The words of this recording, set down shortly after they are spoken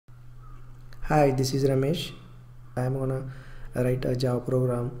Hi, this is Ramesh. I am gonna write a Java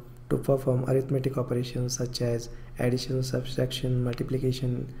program to perform arithmetic operations such as addition, subtraction,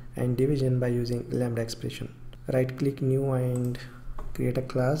 multiplication, and division by using Lambda expression. Right click new and create a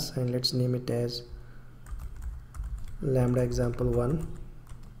class, and let's name it as Lambda example 1.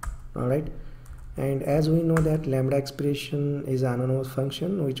 Alright, and as we know that Lambda expression is an anonymous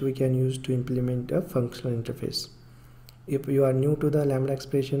function which we can use to implement a functional interface. If you are new to the Lambda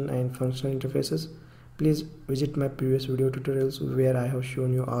expression and functional interfaces, please visit my previous video tutorials where I have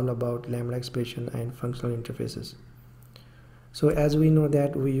shown you all about Lambda expression and functional interfaces. So as we know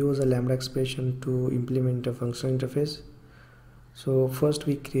that we use a Lambda expression to implement a functional interface. So first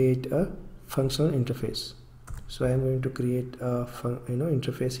we create a functional interface. So I am going to create a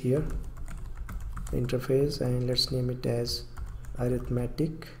interface here, interface, and let's name it as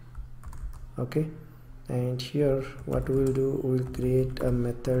arithmetic. Okay, and here what we will do, we will create a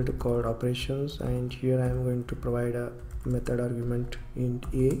method called operations, and here I am going to provide a method argument int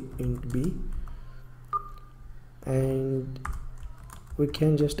a, int b, and we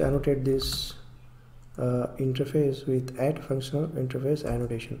can just annotate this interface with add functional interface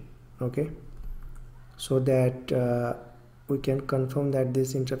annotation. Okay, so that we can confirm that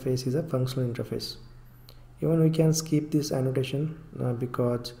this interface is a functional interface. Even we can skip this annotation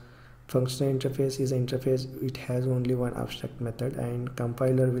because functional interface is an interface, it has only one abstract method, and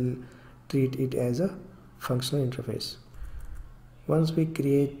compiler will treat it as a functional interface. Once we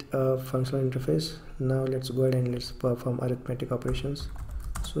create a functional interface, now let's go ahead and let's perform arithmetic operations.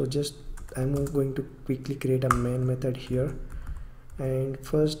 So just I'm going to quickly create a main method here, and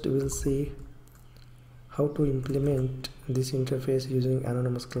first we'll see how to implement this interface using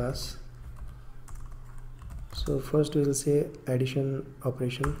anonymous class. So first we will say addition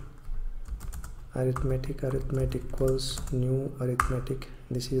operation, arithmetic equals new arithmetic.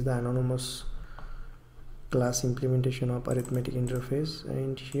 This is the anonymous class implementation of arithmetic interface,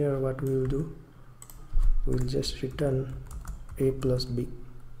 and here what we will do, we will just return a plus b.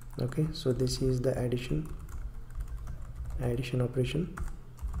 Okay, so this is the addition operation.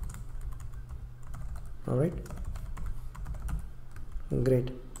 Alright,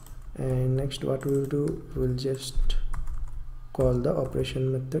 great. And next what we will do, we will just call the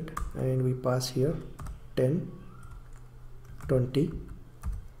operation method, and we pass here 10, 20,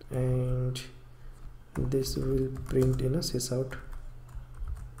 and this will print in a sysout.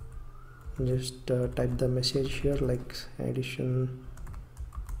 Just type the message here like addition,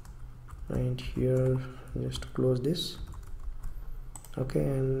 and here just close this. Okay,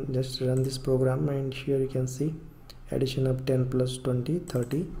 and just run this program, and here you can see addition of 10 plus 20,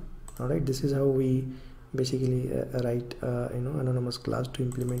 30. Alright, this is how we basically write anonymous class to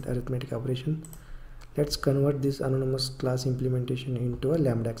implement arithmetic operation. Let's convert this anonymous class implementation into a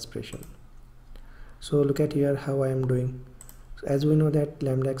Lambda expression. So look at here how I am doing. So as we know that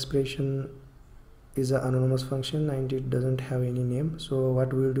Lambda expression is an anonymous function and it doesn't have any name, so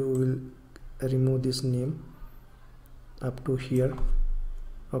what we'll do, we'll remove this name up to here.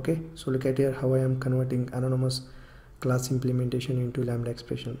 Okay, so look at here how I am converting anonymous class implementation into Lambda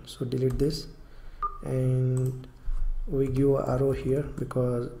expression. So delete this, and we give a arrow here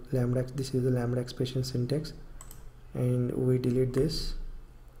because Lambda, this is the Lambda expression syntax, and we delete this.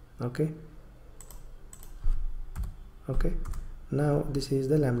 Okay, now this is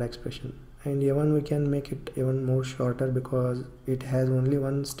the Lambda expression, and even we can make it even more shorter because it has only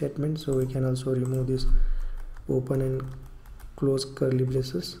one statement, so we can also remove this open and close curly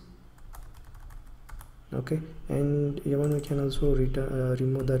braces. Okay, and even we can also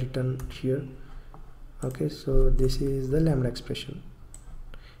remove the return here. Okay, so this is the Lambda expression.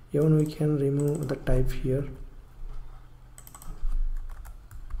 Even we can remove the type here.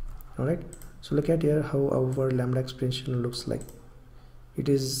 Alright, so look at here how our Lambda expression looks like. It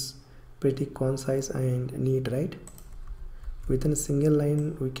is pretty concise and neat, right? Within a single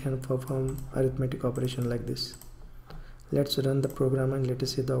line we can perform arithmetic operation like this. Let's run the program and let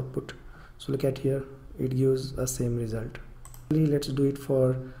us see the output. So look at here, it gives a same result. Let's do it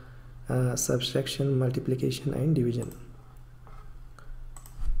for subtraction, multiplication, and division.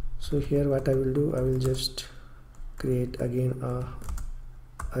 So here what I will do, I will just create again a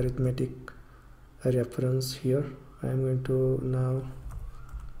arithmetic reference here. I am going to now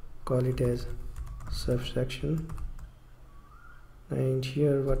call it as subtraction, and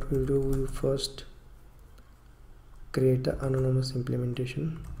here what we'll do, we'll first create an anonymous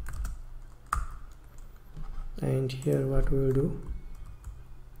implementation, and here what we will do,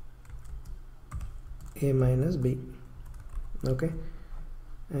 a minus b. Okay,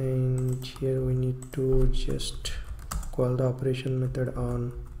 and here we need to just call the operation method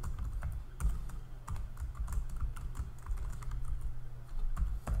on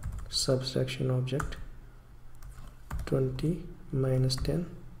subtraction object 20 minus 10.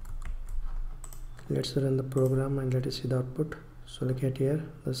 Let's run the program and let us see the output. So look at here,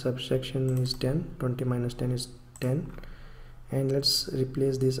 the subtraction is 10, 20 minus 10 is 10, and let's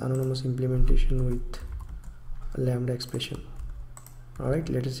replace this anonymous implementation with a lambda expression. Alright,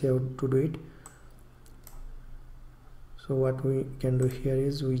 let us see how to do it. So what we can do here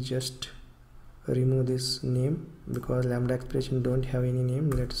is we just remove this name because lambda expression don't have any name.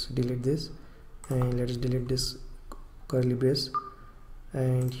 Let's delete this, and let's delete this curly brace,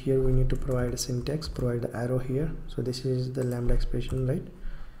 and here we need to provide a syntax, provide the arrow here. So this is the lambda expression, right?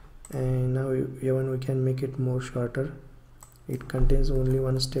 And now even we can make it more shorter. It contains only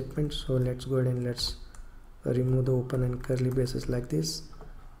one statement, so let's go ahead and let's remove the open and curly braces like this,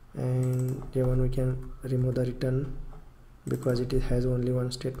 and even we can remove the return because it has only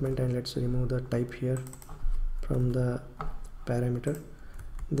one statement, and let's remove the type here from the parameter.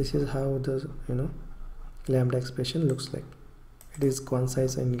 This is how the lambda expression looks like. It is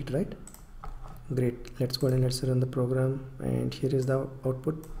concise and neat, right? Great. Let's go ahead and let's run the program, and here is the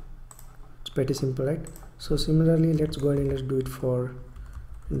output. It's pretty simple, right? So similarly, let's go ahead and let's do it for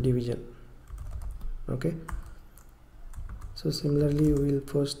division. Okay, so similarly we will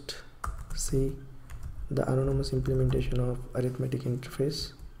first see the anonymous implementation of arithmetic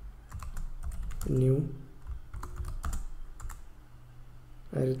interface. New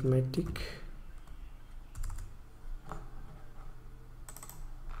arithmetic.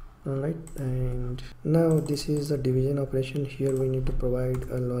 Alright, and now this is the division operation. Here we need to provide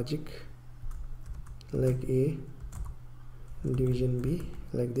a logic like A division B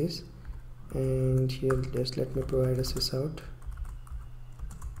like this, and here just let me provide a sys out.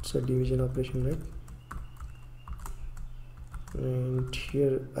 It's a division operation, right? And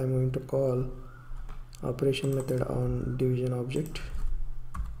here I'm going to call operation method on division object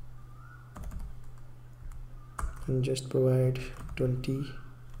and just provide 20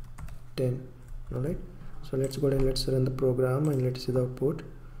 10. Alright, so let's go ahead and let's run the program and let's see the output.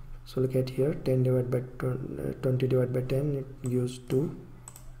 So look at here, 10 divided by 20 divided by 10, it gives 2.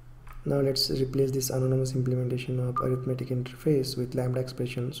 Now let's replace this anonymous implementation of arithmetic interface with lambda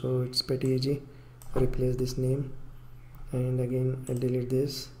expression. So it's pretty easy. Replace this name, and again I delete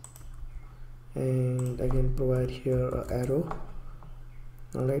this, and again provide here an arrow.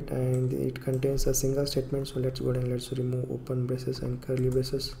 Alright, and it contains a single statement, so let's go ahead and let's remove open braces and curly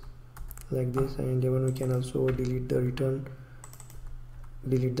braces like this, and even we can also delete the return,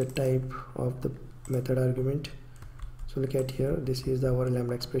 delete the type of the method argument. So look at here, this is our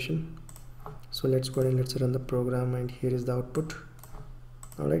lambda expression. So let's go ahead and let's run the program, and here is the output.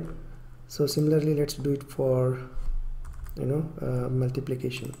 Alright, so similarly let's do it for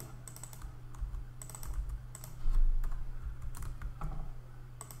multiplication.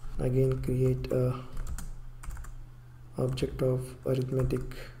 Again create a object of arithmetic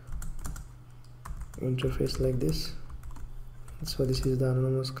interface like this. So this is the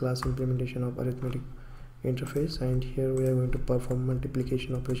anonymous class implementation of arithmetic interface, and here we are going to perform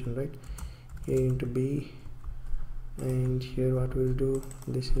multiplication operation, right? A into B, and here what we'll do,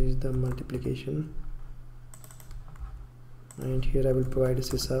 this is the multiplication, and here I will provide a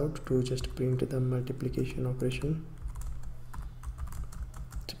sys out to just print the multiplication operation.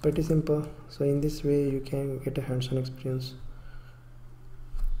 It's pretty simple. So in this way you can get a hands-on experience.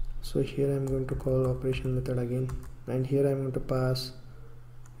 So here I'm going to call operation method again, and here I'm going to pass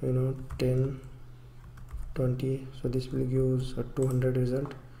 10 20, so this will give a 200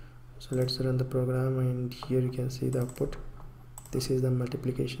 result. So let's run the program, and here you can see the output. This is the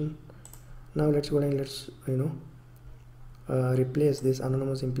multiplication. Now let's go and let's replace this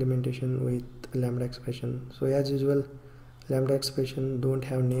anonymous implementation with lambda expression. So as usual, lambda expression don't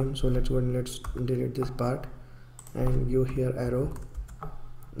have name, so let's go and let's delete this part and give here arrow,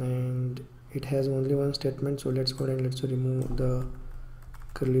 and it has only one statement. So let's go and let's remove the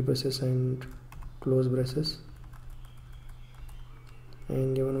curly braces and close braces,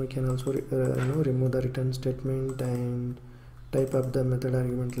 and even we can also remove the return statement and type up the method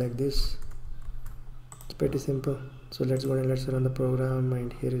argument like this. It's pretty simple. So let's go and let's run the program,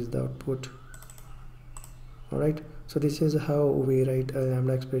 and here is the output. Alright, so this is how we write a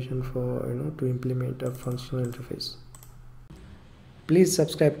lambda expression for to implement a functional interface. Please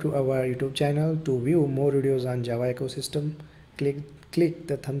subscribe to our YouTube channel to view more videos on Java ecosystem. Click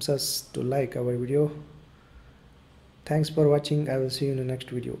the thumbs up to like our video. Thanks for watching. I will see you in the next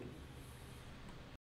video.